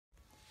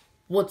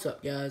What's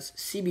up, guys?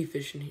 CB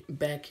Fishing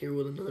back here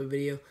with another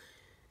video,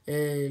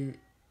 and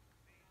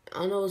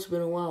I know it's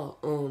been a while.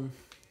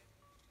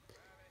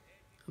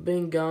 I've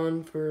been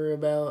gone for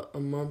about a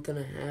month and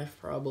a half,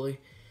 probably.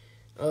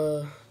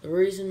 The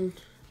reason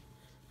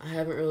I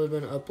haven't really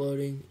been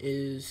uploading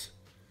is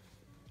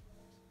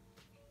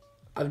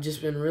I've just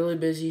been really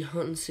busy.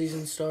 Hunting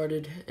season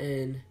started,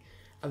 and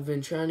I've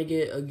been trying to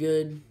get a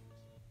good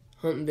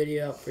hunting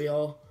video out for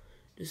y'all.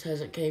 Just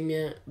hasn't came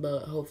yet,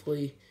 but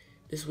hopefully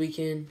this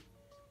weekend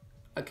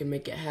I can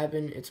make it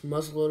happen. It's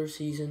muzzleloader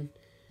season,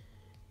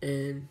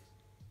 and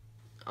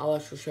I'll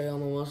actually show y'all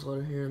my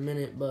muzzleloader here in a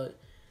minute. But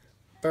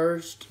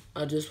first,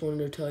 I just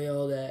wanted to tell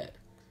y'all that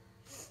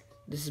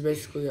this is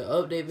basically an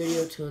update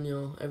video telling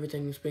y'all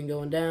everything that's been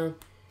going down.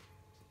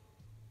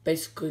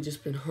 Basically,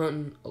 just been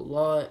hunting a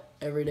lot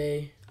every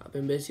day. I've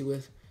been busy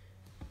with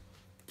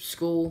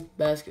school,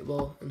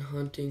 basketball, and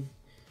hunting.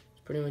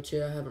 That's pretty much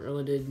it. I haven't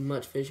really did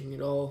much fishing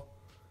at all.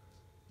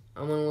 I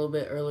went a little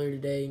bit earlier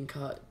today and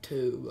caught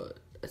 2, but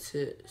that's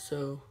it.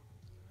 So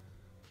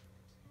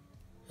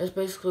that's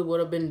basically what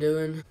I've been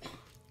doing.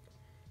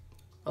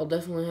 I'll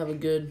definitely have a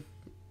good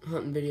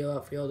hunting video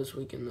out for y'all this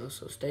weekend though,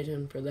 so stay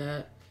tuned for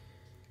that.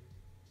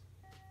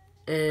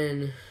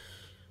 And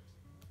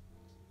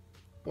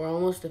we're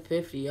almost to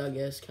 50, I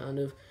guess, kind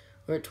of.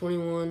 We're at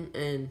 21,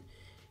 and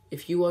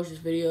if you watch this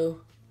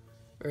video,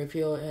 or if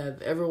you have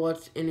ever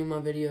watched any of my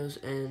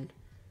videos and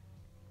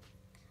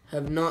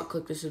have not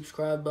clicked the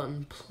subscribe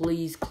button,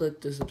 please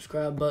click the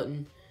subscribe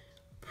button.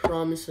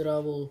 Promise that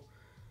I'm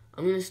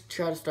going to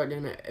try to start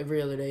doing it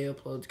every other day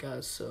uploads,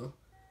 guys. So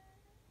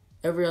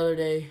every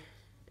day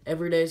is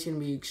going to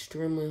be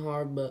extremely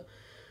hard, but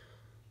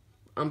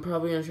I'm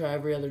probably going to try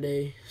every other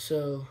day.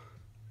 So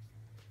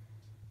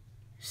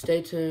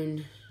stay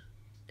tuned,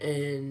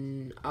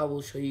 and I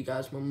will show you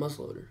guys my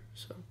muzzleloader.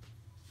 So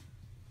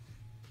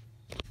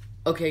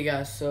okay,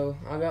 guys, so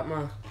I got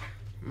my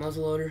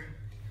muzzleloader.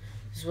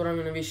 This is what I'm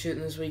going to be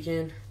shooting this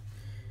weekend.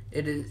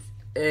 It is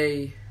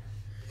a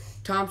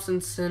Thompson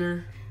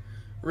Center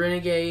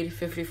Renegade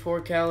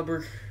 54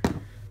 caliber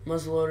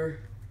muzzleloader.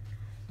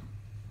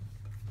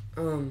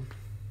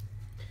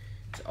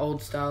 It's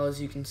old style,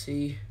 as you can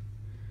see.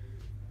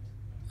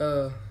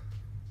 Ball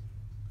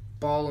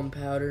and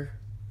powder.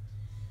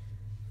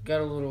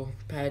 Got a little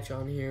patch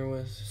on here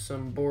with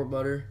some boar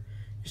butter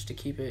just to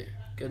keep it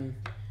good and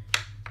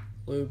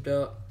lubed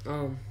up.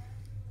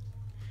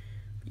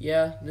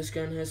 Yeah, this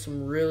gun has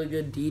some really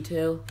good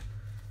detail,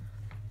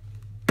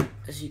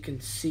 as you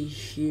can see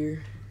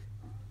here.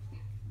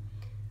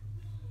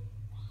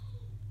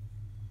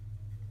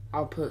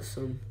 I'll put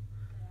some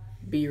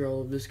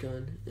B-roll of this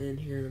gun in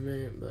here in a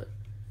minute, but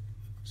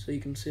so you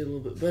can see it a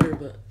little bit better.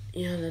 But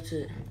yeah, that's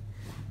it.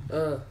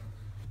 Got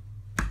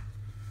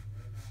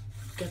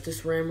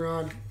this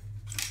ramrod,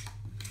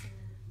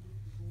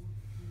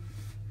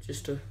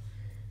 just a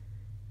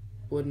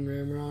wooden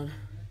ramrod.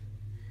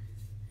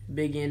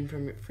 Big end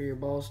for your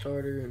ball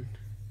starter, and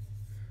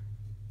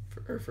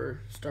for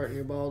starting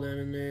your ball down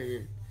in there,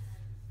 and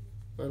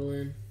little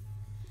end.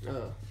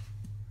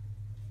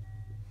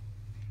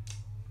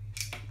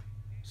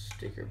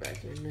 Sticker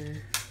back in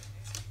there.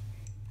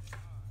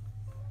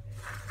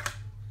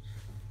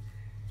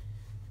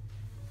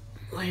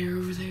 Layer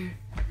over there.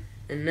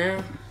 And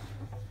now,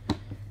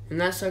 and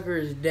that sucker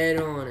is dead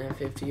on at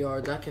 50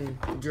 yards. I can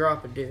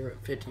drop a deer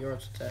at 50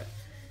 yards with that.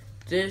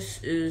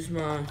 This is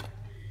my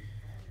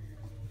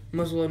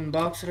muzzleloading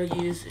box that I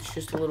use. It's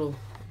just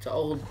it's an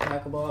old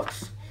tackle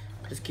box.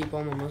 Just keep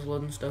all my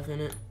muzzleloading stuff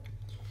in it.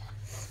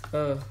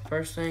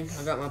 First thing,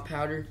 I got my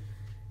powder.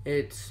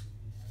 It's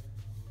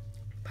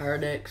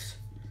Pyrodex,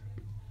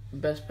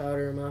 best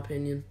powder in my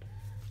opinion.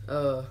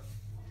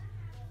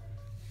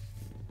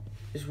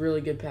 It's really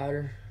good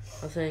powder.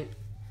 I think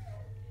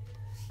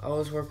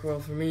always work well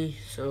for me,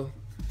 so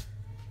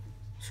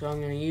that's what I'm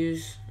gonna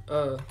use.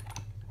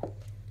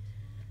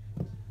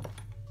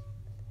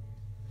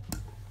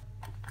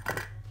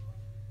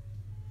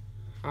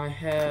 I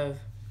have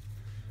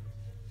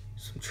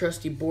some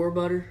trusty boar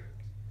butter.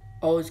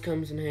 Always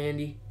comes in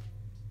handy.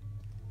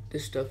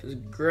 This stuff is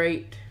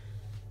great.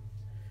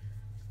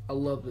 I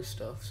love this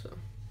stuff, so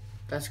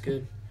that's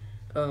good.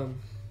 Got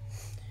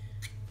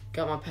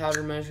my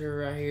powder measure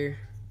right here.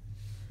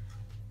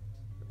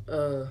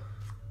 I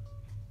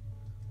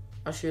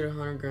shoot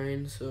 100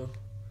 grains, so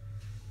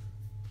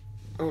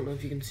I don't know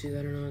if you can see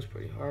that or not. It's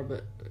pretty hard,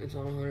 but it's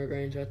on 100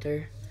 grains right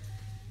there.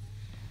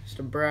 Just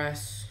a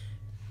brass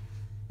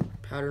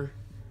powder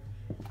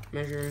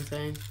measuring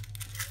thing.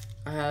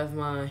 I have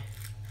my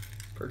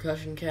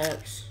percussion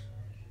caps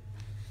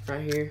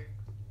right here.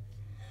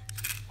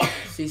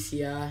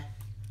 CCI.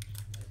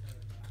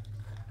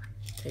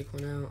 Take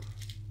one out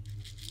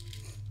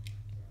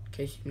in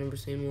case you've never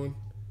seen one.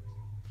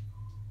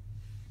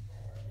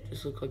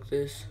 Just look like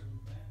this.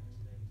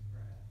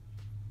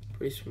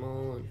 Pretty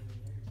small. And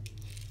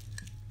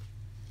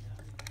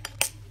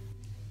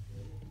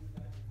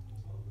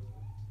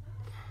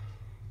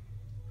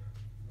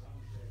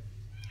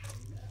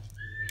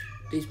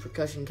these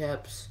percussion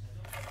caps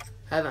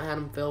Haven't had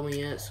them fail me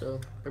yet, so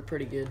they're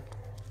pretty good.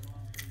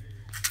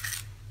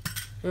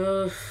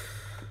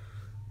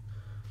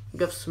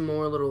 Got some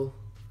more little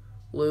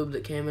lube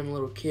that came in a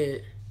little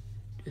kit.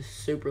 Just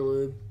super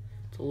lube.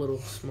 It's a little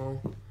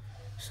small.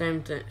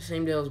 Same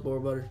deal as Boar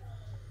Butter.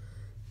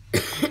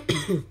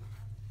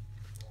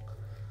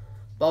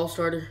 Ball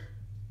starter.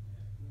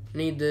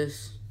 Need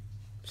this.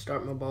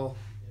 Start my ball.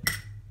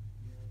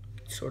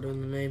 Sort of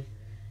in the name.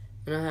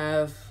 And I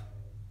have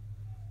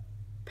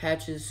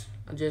patches.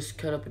 I just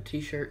cut up a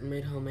t-shirt and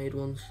made homemade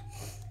ones.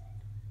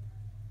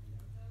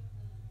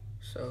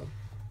 So,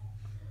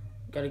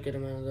 gotta get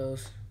them out of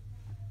those.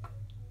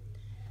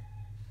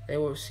 They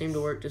seem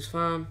to work just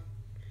fine.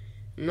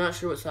 I'm not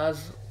sure what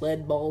size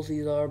lead balls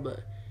these are, but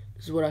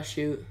this is what I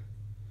shoot.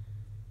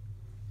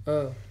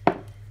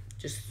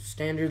 Just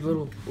standard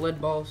little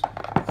lead balls.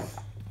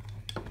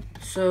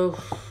 So,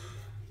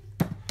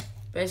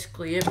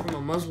 basically it for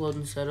my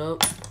muzzleloading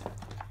setup.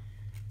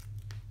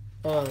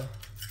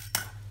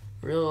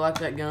 Really like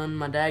that gun.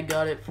 My dad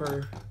got it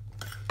for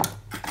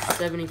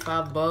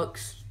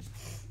 $75.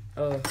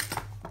 I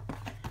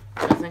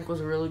think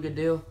was a really good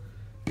deal.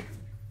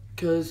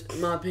 Because,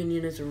 in my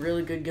opinion, it's a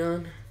really good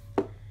gun.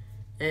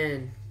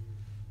 And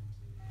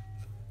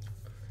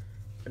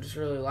I just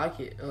really like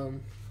it.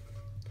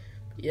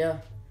 Yeah, like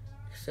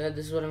I said,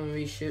 this is what I'm going to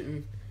be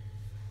shooting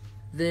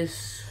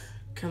this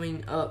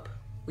coming up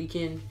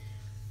weekend,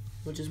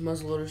 which is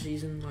muzzleloader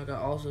season. Like I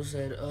also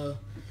said,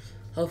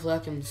 hopefully I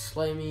can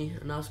slay me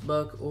a nice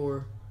buck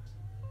or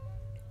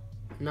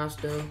a nice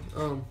doe.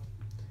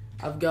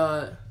 I've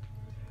got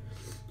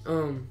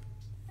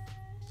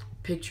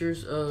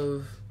pictures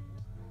of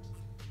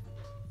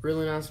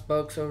really nice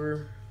bucks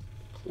over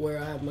where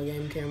I have my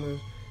game camera,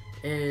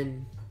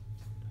 and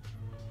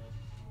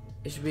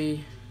it should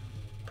be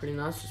pretty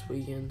nice this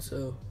weekend.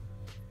 So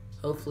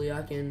hopefully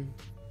I can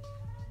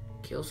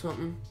kill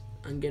something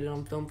and get it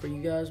on film for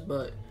you guys.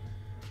 But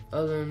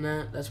other than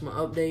that, that's my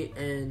update,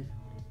 and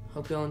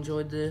hope y'all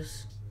enjoyed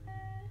this.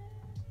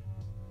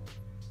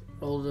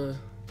 Roll the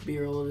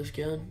B-roll of this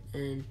gun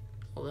and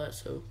all that.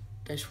 So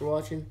thanks for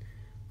watching.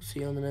 We'll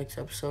see you on the next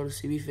episode of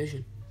CB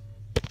Fishing.